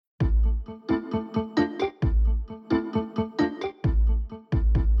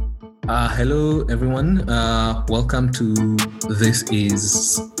Hello, everyone. Welcome to this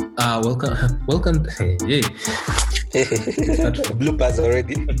is welcome. Hey, Bloopers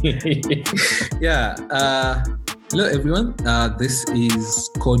already. yeah. Hello, everyone. This is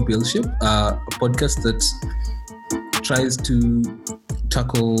called Billship, a podcast that tries to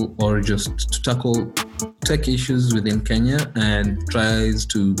tackle tech issues within Kenya and tries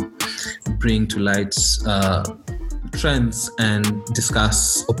to bring to light trends and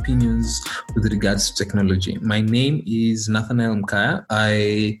discuss opinions with regards to technology. My name is Nathanael Mkaya.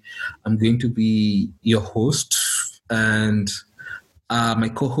 I am going to be your host, and my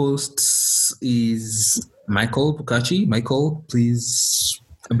co-host is Michael Bukachi. Michael, please,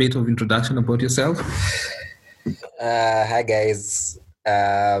 a bit of introduction about yourself. Hi guys,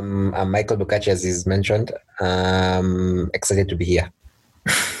 I'm Michael Bukachi, as is mentioned. Excited to be here.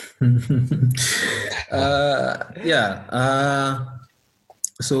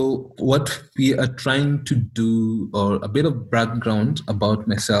 So what we are trying to do, or a bit of background about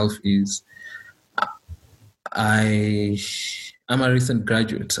myself, is I'm a recent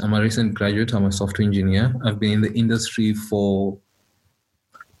graduate. I'm a software engineer. I've been in the industry for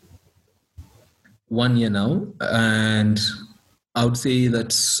 1 year now, and I would say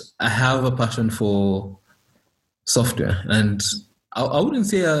that I have a passion for software, and I wouldn't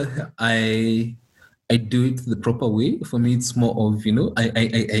say I do it the proper way. For me, it's more of,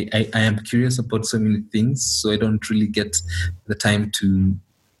 I am curious about so many things, so I don't really get the time to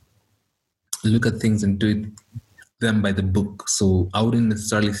look at things and do them by the book. So I wouldn't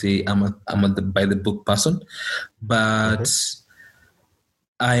necessarily say I'm a by the book person, but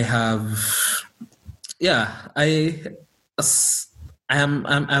I have, I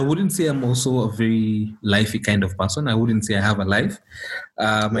wouldn't say I'm also a very lifey kind of person. I wouldn't say I have a life.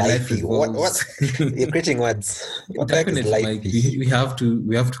 My life revolves. What? You're creating words. What Definitely, like, we have to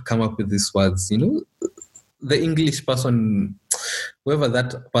come up with these words. The English person, whoever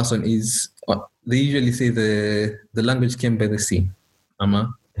that person is, they usually say the language came by the sea.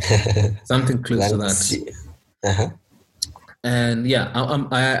 Something close to that. Uh-huh. And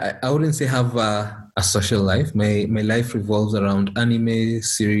I wouldn't say have a social life. My life revolves around anime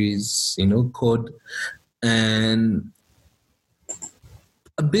series, code, and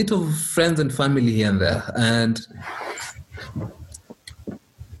a bit of friends and family here and there. And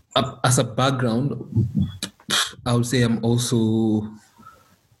as a background, I would say I'm also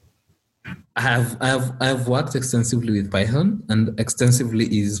I have worked extensively with Python, and extensively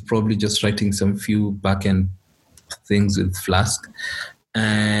is probably just writing some few backend things with Flask,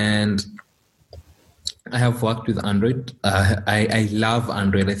 and I have worked with Android. I love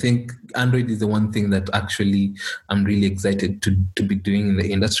Android. I think Android is the one thing that actually I'm really excited to be doing in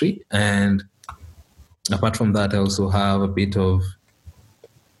the industry. And apart from that, I also have a bit of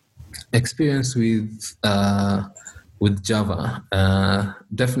experience with Java.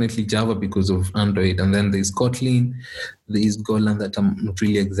 Definitely Java because of Android. And then there's Kotlin, there's Golang that I'm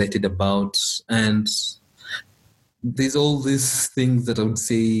really excited about. And there's all these things that I would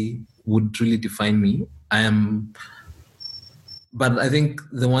say would really define me. But I think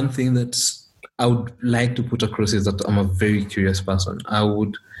the one thing that I would like to put across is that I'm a very curious person. I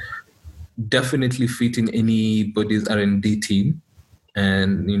would definitely fit in anybody's R&D team.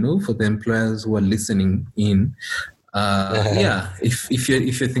 And, for the employers who are listening in, if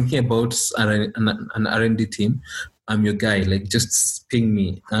you're thinking about an R&D team, I'm your guy. Like, just ping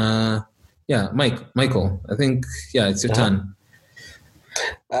me. Michael, I think, it's your turn.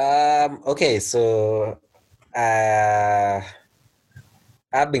 Okay, so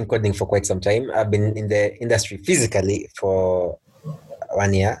I've been coding for quite some time. I've been in the industry physically for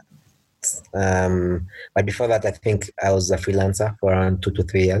 1 year. But before that, I think I was a freelancer for around 2 to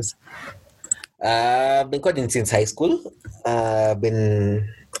 3 years. I've been coding since high school. I've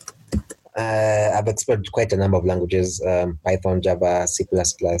explored quite a number of languages: Python, Java, C++,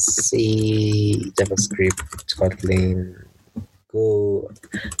 C, JavaScript, Kotlin, Go,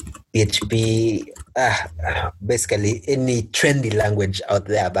 PHP. Basically, any trendy language out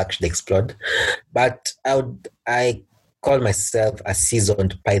there I've actually explored. But I call myself a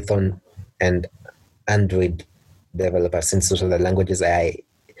seasoned Python and Android developer, since those are the languages I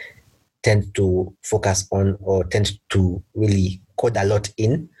tend to focus on or tend to really code a lot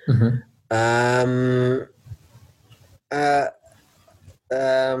in.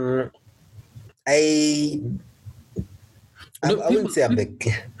 I wouldn't say I'm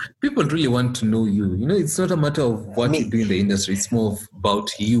people really want to know you. It's not a matter of what you do in the industry. It's more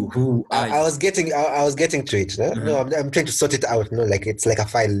about you. Who are you? I was getting to it. No, no, I'm trying to sort it out. No, like it's like a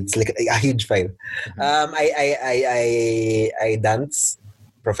file. It's like a huge file. I dance.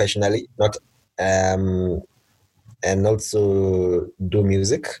 professionally, not and also do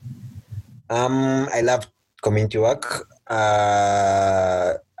music. I love community work.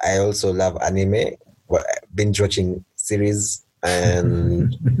 I also love anime, binge watching series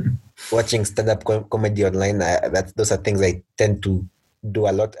and watching stand-up comedy online. Those are things I tend to do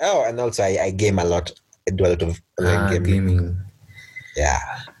a lot. Oh, and also I game a lot. I do a lot of online gaming. Yeah,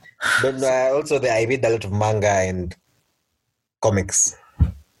 but also I read a lot of manga and comics.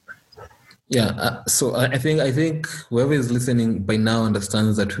 Yeah, so I think whoever is listening by now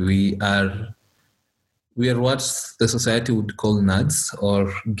understands that we are what the society would call nerds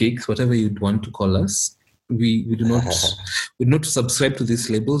or geeks, whatever you'd want to call us. We do not subscribe to these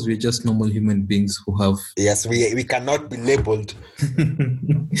labels. We're just normal human beings who have. Yes, we cannot be labeled.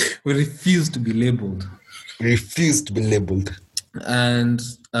 We refuse to be labeled. And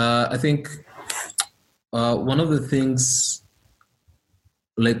I think one of the things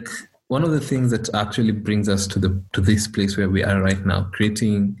that actually brings us to this place where we are right now,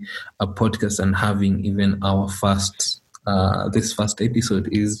 creating a podcast and having even our this first episode,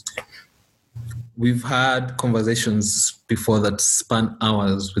 is we've had conversations before that span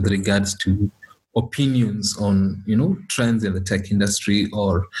hours with regards to opinions on trends in the tech industry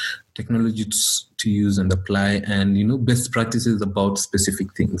or technology to use and apply, and best practices about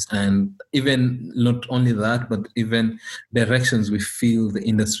specific things, and even not only that, but even directions we feel the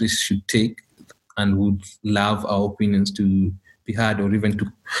industry should take and would love our opinions to be heard, or even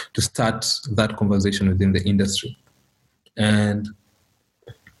to start that conversation within the industry. And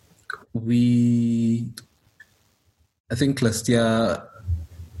I think last year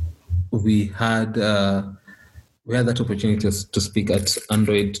we had that opportunity to speak at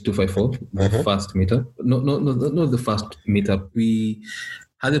Android 254, the first meetup. No, not the first meetup. We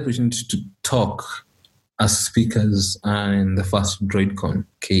had the opportunity to talk as speakers in the first DroidCon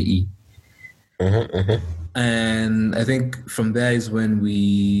KE. And I think from there is when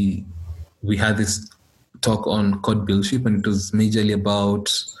we had this talk on code build ship, and it was majorly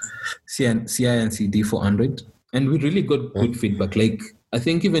about CI and CD for Android. And we really got good feedback. Like, I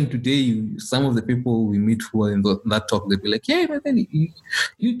think even today, some of the people we meet who are in that talk, they'll be like, "Yeah, but then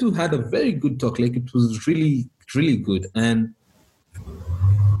you two had a very good talk. Like, it was really, really good." And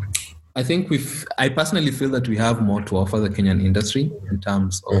I think I personally feel that we have more to offer the Kenyan industry in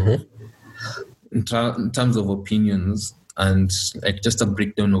terms of in terms of opinions and like just a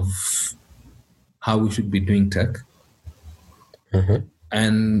breakdown of how we should be doing tech.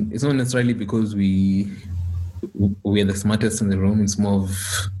 And it's not necessarily because we're the smartest in the room. It's more of,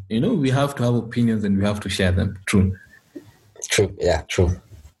 we have to have opinions and we have to share them. True. Yeah, true.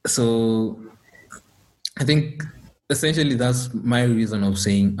 So I think essentially that's my reason of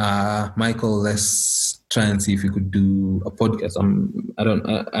saying, Michael, let's try and see if we could do a podcast.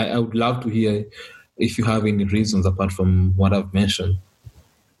 I would love to hear if you have any reasons apart from what I've mentioned.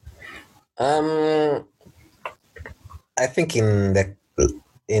 I think in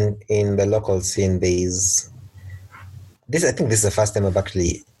the local scene, I think this is the first time I've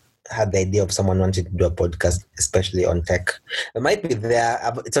actually had the idea of someone wanting to do a podcast, especially on tech. It might be there.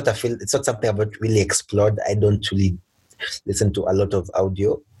 It's not something I've really explored. I don't really listen to a lot of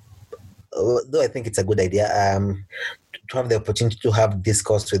audio, though I think it's a good idea to have the opportunity to have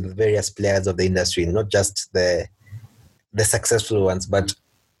discourse with various players of the industry, not just the successful ones, but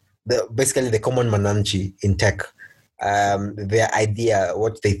basically the common mananchi in tech. Their idea,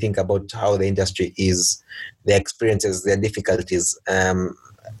 what they think about how the industry is, their experiences, their difficulties. I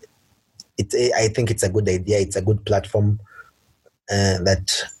think it's a good idea. It's a good platform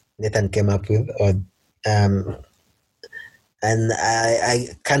that Nathan came up with. And I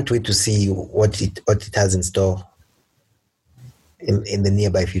can't wait to see what it has in store in the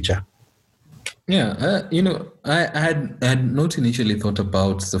nearby future. Yeah, I had not initially thought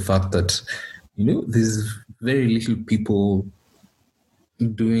about the fact that there's very little people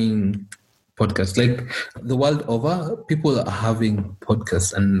doing podcasts. Like the world over, people are having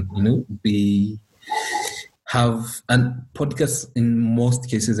podcasts, and and podcasts in most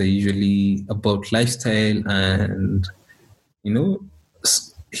cases are usually about lifestyle and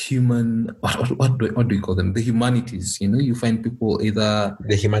human, what do you call them? The humanities. You find people either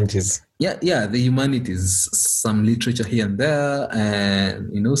the humanities. Yeah, the humanities, some literature here and there,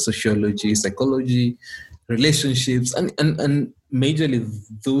 and sociology, psychology, relationships, and majorly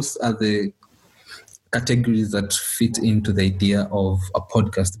those are the categories that fit into the idea of a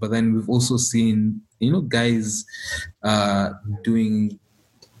podcast. But then we've also seen guys doing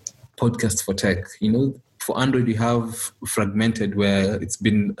podcasts for tech. For Android, we have Fragmented, where it's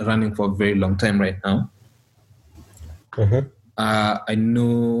been running for a very long time right now. I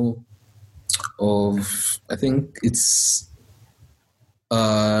know of, I think it's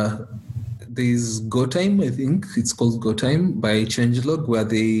there's Go Time. I think it's called Go Time by Changelog,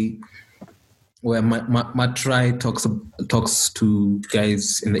 where Matt Try talks to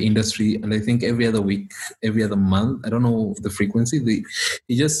guys in the industry, and I think every other week, every other month. I don't know the frequency.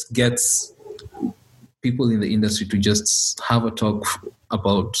 He just gets people in the industry to just have a talk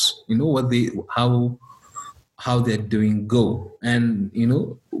about what how they're doing Go, and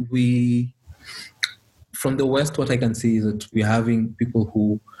we from the West, what I can see is that we're having people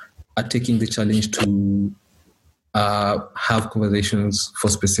who are taking the challenge to have conversations for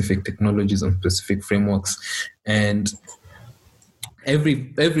specific technologies and specific frameworks. And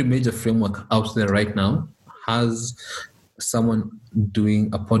every major framework out there right now has someone doing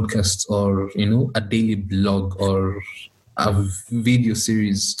a podcast or a daily blog or a video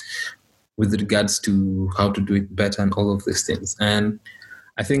series with regards to how to do it better and all of these things. And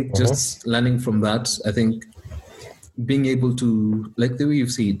I think just learning from that, I think being able to, like the way you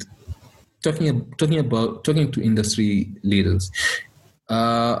see it, talking to industry leaders.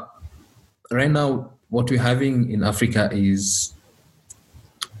 Right now, what we're having in Africa is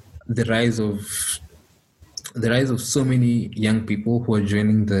the rise of so many young people who are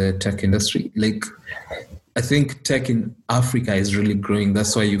joining the tech industry. Like, I think tech in Africa is really growing.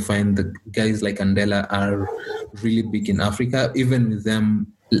 That's why you find the guys like Andela are really big in Africa. Even with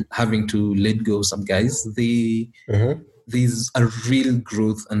them having to let go some guys, there's a real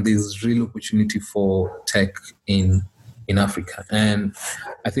growth and there's real opportunity for tech in Africa. And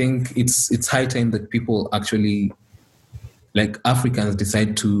I think it's high time that people actually, like Africans,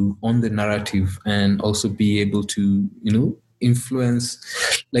 decide to own the narrative and also be able to, influence,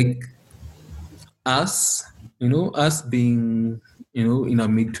 like us being, in our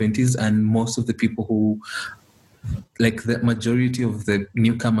mid-20s, and most of the people who, like the majority of the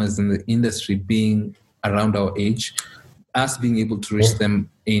newcomers in the industry being around our age, us being able to reach them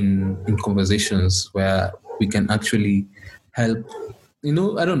in conversations where we can actually help. I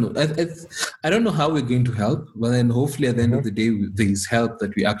don't know. I don't know how we're going to help, but then hopefully at the end of the day, there's help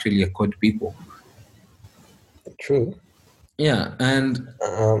that we actually accord people. True. Yeah, and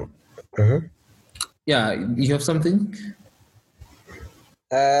yeah, you have something?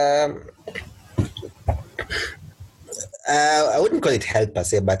 I wouldn't call it help per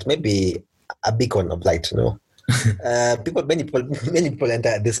se, but maybe a beacon of light. Many people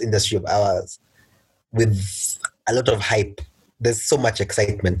enter this industry of ours with a lot of hype. There's so much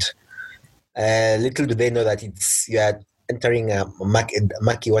excitement. Little do they know that you are entering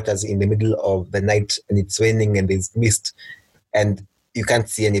murky waters in the middle of the night, and it's raining and there's mist, and you can't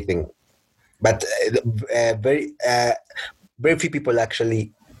see anything. But very few people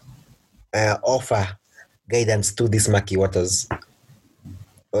actually offer guidance to these murky waters.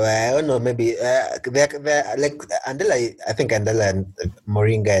 I don't know, maybe they're like Andela. I think Andela and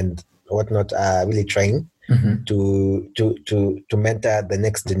Moringa and whatnot are really trying to mentor the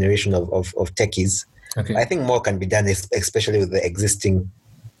next generation of techies. Okay. I think more can be done, especially with the existing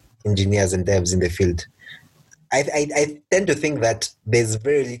engineers and devs in the field. I tend to think that there's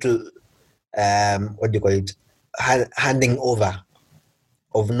very little, handing over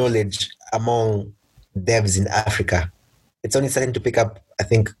of knowledge among devs in Africa. It's only starting to pick up, I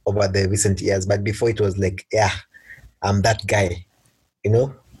think, over the recent years. But before it was like, yeah, I'm that guy,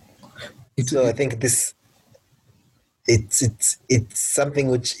 So I think it's something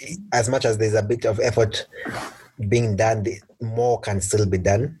which, as much as there's a bit of effort being done, more can still be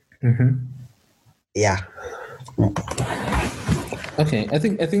done. Yeah. Okay, I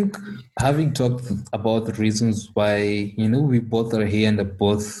think having talked about the reasons why we both are here and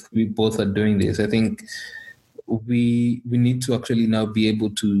we both are doing this, I think we need to actually now be able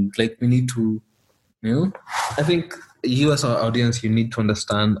to, like, we need to, I think you as our audience, you need to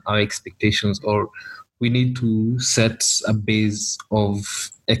understand our expectations, or we need to set a base of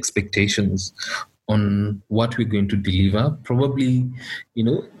expectations on what we're going to deliver. Probably,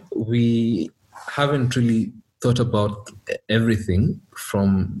 we haven't really thought about everything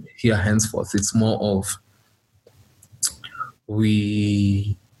from here henceforth. It's more of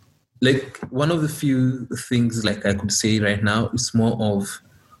one of the few things, like, I could say right now, it's more of,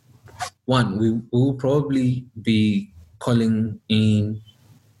 one, we will probably be calling in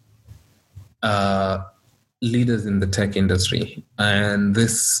leaders in the tech industry, and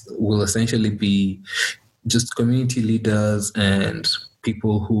this will essentially be just community leaders and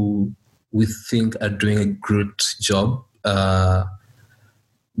people who we think are doing a great job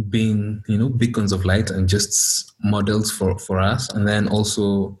being, beacons of light and just models for us. And then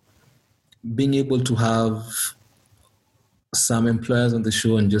also being able to have some employers on the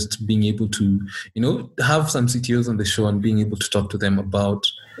show and just being able to, have some CTOs on the show and being able to talk to them about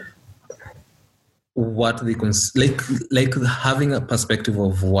what they like having a perspective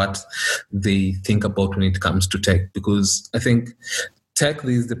of what they think about when it comes to tech. Because I think tech,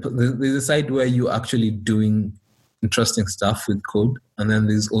 there's a side where you're actually doing interesting stuff with code, and then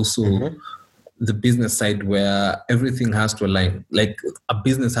there's also the business side where everything has to align. Like a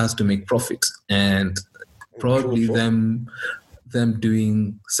business has to make profit, and probably them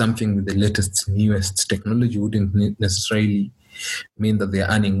doing something with the latest, newest technology wouldn't necessarily mean that they're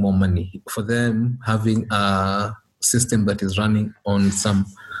earning more money. For them, having a system that is running on some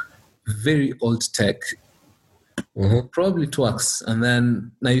very old tech probably works. And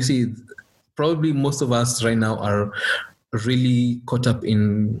then now you see, probably most of us right now are really caught up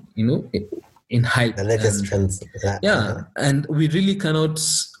in hype, the latest trends. And we really cannot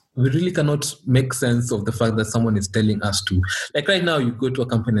make sense of the fact that someone is telling us to, like right now you go to a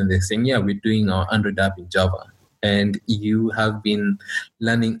company and they're saying, we're doing our Android app in Java, and you have been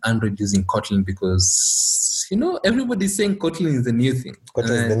learning Android using Kotlin because everybody's saying Kotlin is the new thing.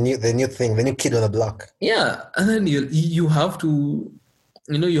 Kotlin is the new thing, the new kid on the block. Yeah, and then you have to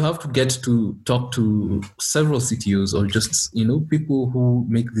you have to get to talk to several CTOs or just people who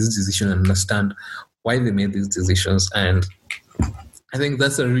make these decisions and understand why they made these decisions. And I think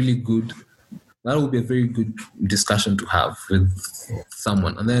that would be a very good discussion to have with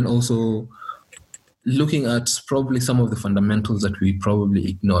someone. And then also looking at probably some of the fundamentals that we probably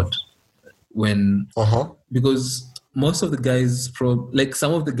ignored because most of the guys,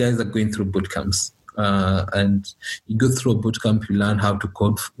 some of the guys are going through boot camps. And you go through a boot camp, you learn how to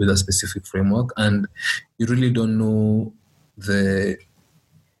code with a specific framework, and you really don't know the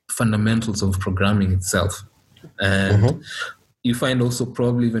fundamentals of programming itself. And you find also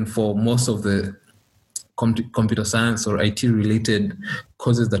probably even for most of the computer science or IT related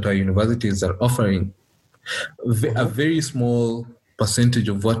courses that our universities are offering, a very small percentage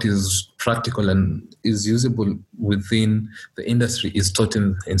of what is practical and is usable within the industry is taught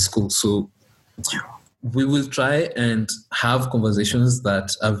in school. So we will try and have conversations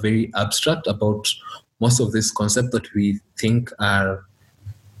that are very abstract about most of these concepts that we think are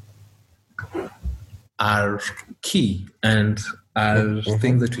key and are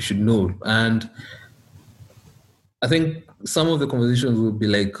things that we should know. And I think some of the conversations will be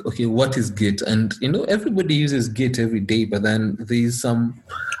like, okay, what is Git? And everybody uses Git every day, but then there's some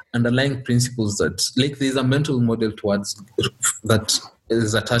underlying principles that, like, there's a mental model towards that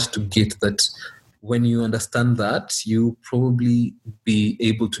is attached to Git that when you understand that, you probably be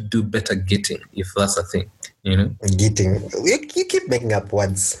able to do better Gitting, if that's a thing, Gitting. You keep making up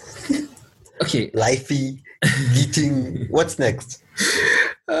words. Okay. Lifey, Gitting. What's next?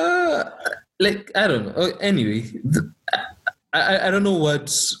 I don't know. Anyway, I don't know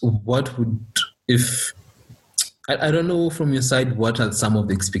what would, if I don't know from your side, what are some of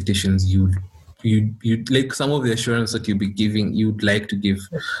the expectations you like, some of the assurance that you'd like to give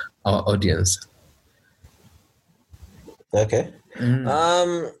our audience. Okay.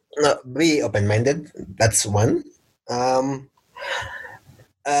 No, be open-minded. That's one. I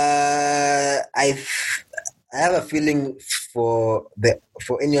have a feeling for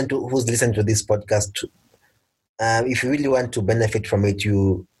anyone who's listened to this podcast. If you really want to benefit from it,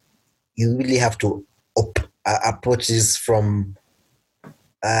 you really have to approach this from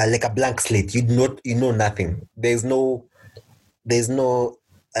like a blank slate. You know nothing. There's no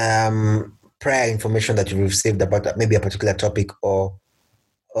prior information that you received about maybe a particular topic or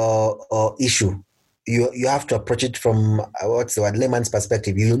issue. You have to approach it from layman's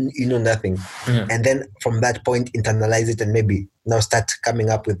perspective. You know nothing, and then from that point internalize it and maybe now start coming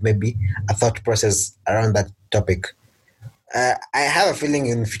up with maybe a thought process around that topic. I have a feeling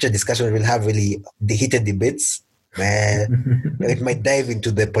in future discussion we'll have really the heated debates where it might dive into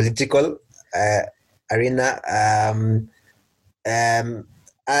the political arena.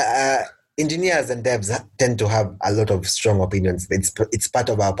 Engineers and devs tend to have a lot of strong opinions. It's part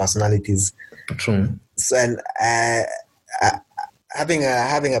of our personalities. True. So, and having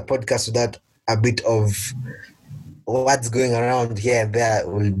a podcast without a bit of what's going around here and there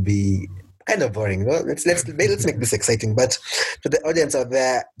will be kind of boring. No? Let's make this exciting. But to the audience out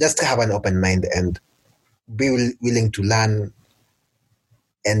there, just have an open mind and be willing to learn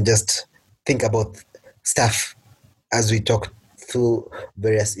and just think about stuff as we talk through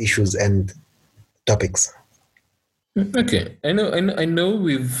various issues and topics. Okay, I know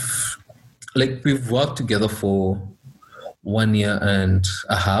we've worked together for 1 year and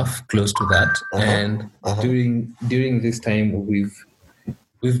a half, close to that, and during this time we've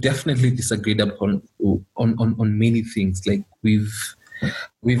we've definitely disagreed upon on many things. Like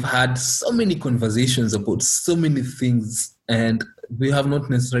we've had so many conversations about so many things, and we have not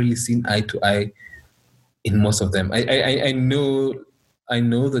necessarily seen eye to eye in most of them. I know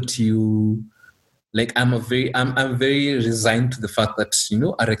that you like. I'm very resigned to the fact that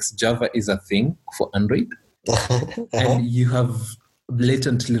RX Java is a thing for Android, and you have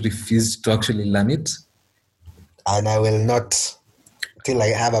blatantly refused to actually learn it. And I will not till I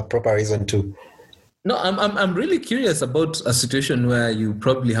have a proper reason to. No, I'm really curious about a situation where you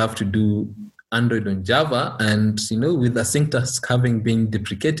probably have to do Android on Java, and with Async having been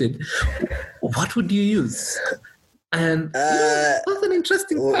deprecated, what would you use? And that's an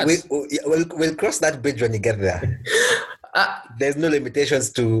interesting part. We'll cross that bridge when you get there. There's no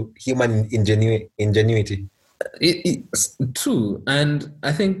limitations to human ingenuity. It's true, and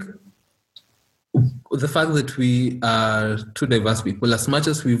I think the fact that we are two diverse people, as much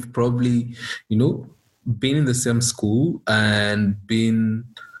as we've probably, been in the same school and been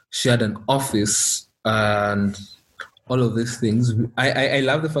shared an office and all of these things, I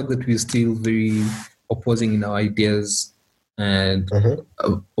love the fact that we're still very opposing in our ideas and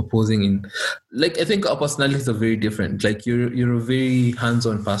opposing in, like, I think our personalities are very different. Like you're a very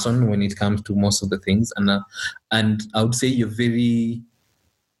hands-on person when it comes to most of the things, and I would say you're very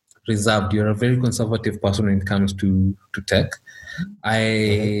reserved. You're a very conservative person when it comes to tech.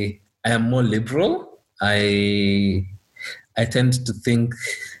 I am more liberal. I tend to think,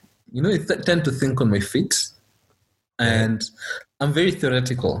 I tend to think on my feet, and I'm very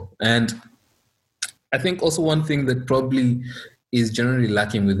theoretical. And I think also one thing that probably is generally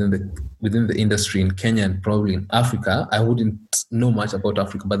lacking within the industry in Kenya and probably in Africa, I wouldn't know much about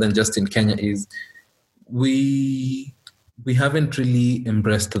Africa, but then just in Kenya, is we haven't really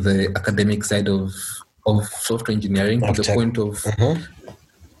embraced the academic side of software engineering to the point of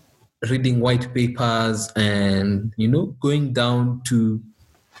reading white papers and going down to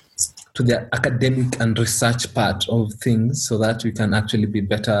the academic and research part of things, so that we can actually be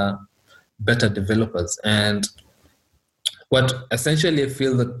better developers. And what essentially I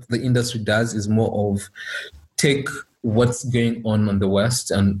feel that the industry does is more of take what's going on the West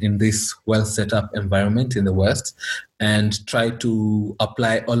and in this well set up environment in the West and try to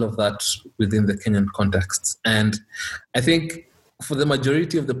apply all of that within the Kenyan context. And I think for the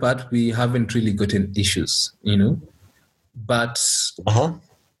majority of the part, we haven't really gotten issues, but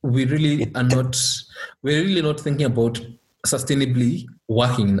we really are not, we're really not thinking about sustainably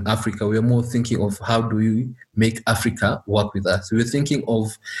working in Africa. We're more thinking of how do we make Africa work with us. We're thinking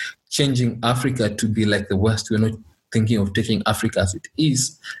of changing Africa to be like the West. We're not thinking of taking Africa as it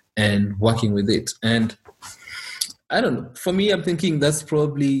is and working with it. And I don't know. For me, I'm thinking that's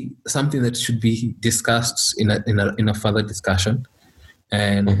probably something that should be discussed in a further discussion.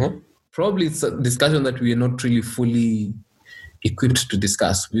 And probably it's a discussion that we are not really fully equipped to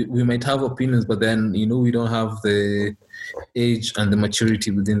discuss. We might have opinions, but then we don't have the age and the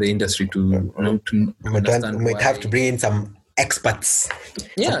maturity within the industry to understand. We might have to bring in some experts,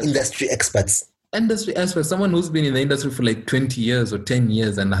 some industry experts. Someone who's been in the industry for like 20 years or 10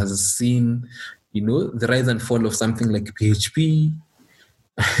 years and has seen, the rise and fall of something like PHP.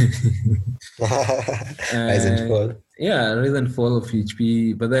 Rise and fall. Yeah, rise and fall of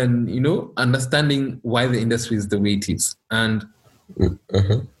PHP. But then, understanding why the industry is the way it is. And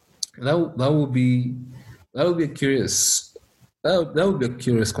that would be a curious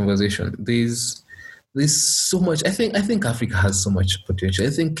conversation. There's so much. I think Africa has so much potential. I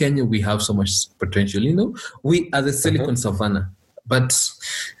think Kenya, we have so much potential. We are the Silicon Savannah, but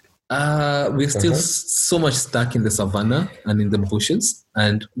we're still so much stuck in the savannah and in the bushes,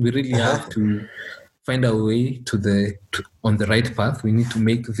 and we really have to find our way on the right path. We need to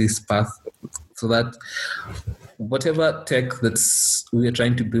make this path so that whatever tech we are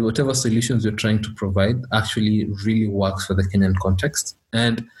trying to build, whatever solutions we're trying to provide actually really works for the Kenyan context.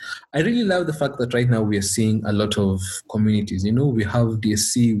 And I really love the fact that right now we are seeing a lot of communities. We have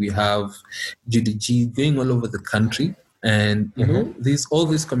DSC, we have GDG going all over the country. And, there's all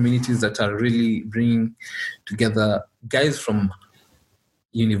these communities that are really bringing together guys from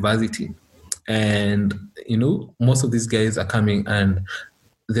university. And, most of these guys are coming and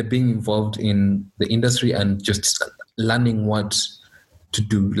they're being involved in the industry and just learning what to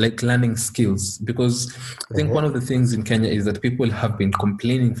do, like learning skills. Because I think one of the things in Kenya is that people have been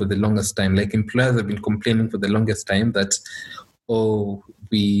complaining for the longest time, like employers have been complaining for the longest time that,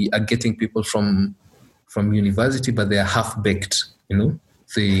 we are getting people from university, but they are half-baked,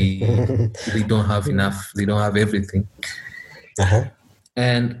 they don't have enough, they don't have everything.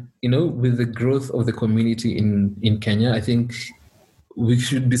 And, with the growth of the community in Kenya, I think we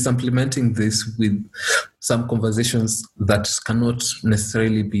should be supplementing this with some conversations that cannot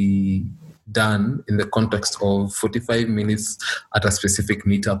necessarily be done in the context of 45 minutes at a specific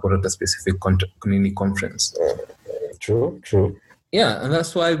meetup or at a specific community conference. True. Yeah, and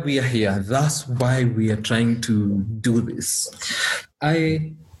that's why we are here. That's why we are trying to do this.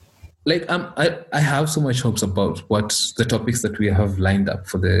 I have so much hopes about what the topics that we have lined up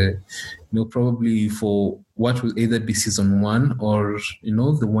for the, probably for what will either be season 1 or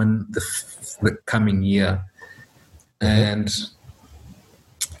the coming year, and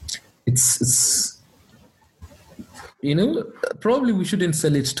it's probably we shouldn't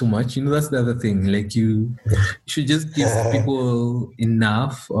sell it too much. That's the other thing. Like you should just give people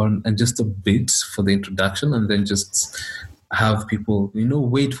enough and just a bit for the introduction, and then just have people,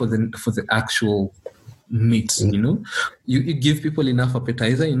 wait for the actual meat. You give people enough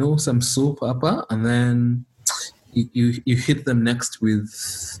appetizer, some soup upper, and then you hit them next with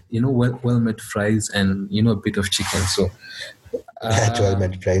well-made fries and a bit of chicken. So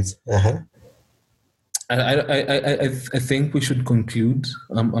well-made fries. I think we should conclude.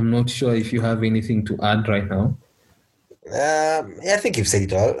 I'm not sure if you have anything to add right now. I think you've said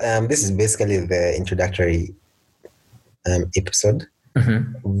it all. This is basically the introductory episode.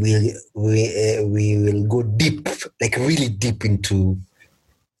 We will go deep, like really deep into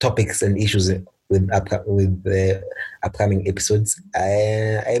topics and issues with the upcoming episodes.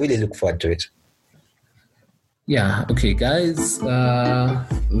 I really look forward to it. Yeah. Okay, guys.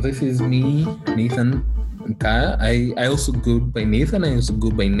 This is me, Nathan Nkaya. I also go by Nathan. I also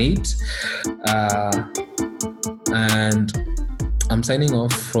go by Nate. And I'm signing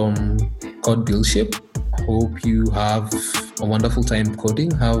off from Code Buildship. Hope you have a wonderful time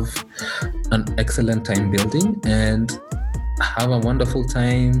coding, have an excellent time building, and have a wonderful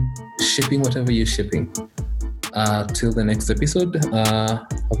time shipping whatever you're shipping. Till the next episode, have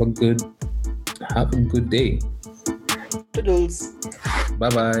a good day. Toodles.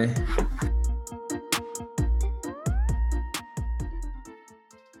 Bye-bye.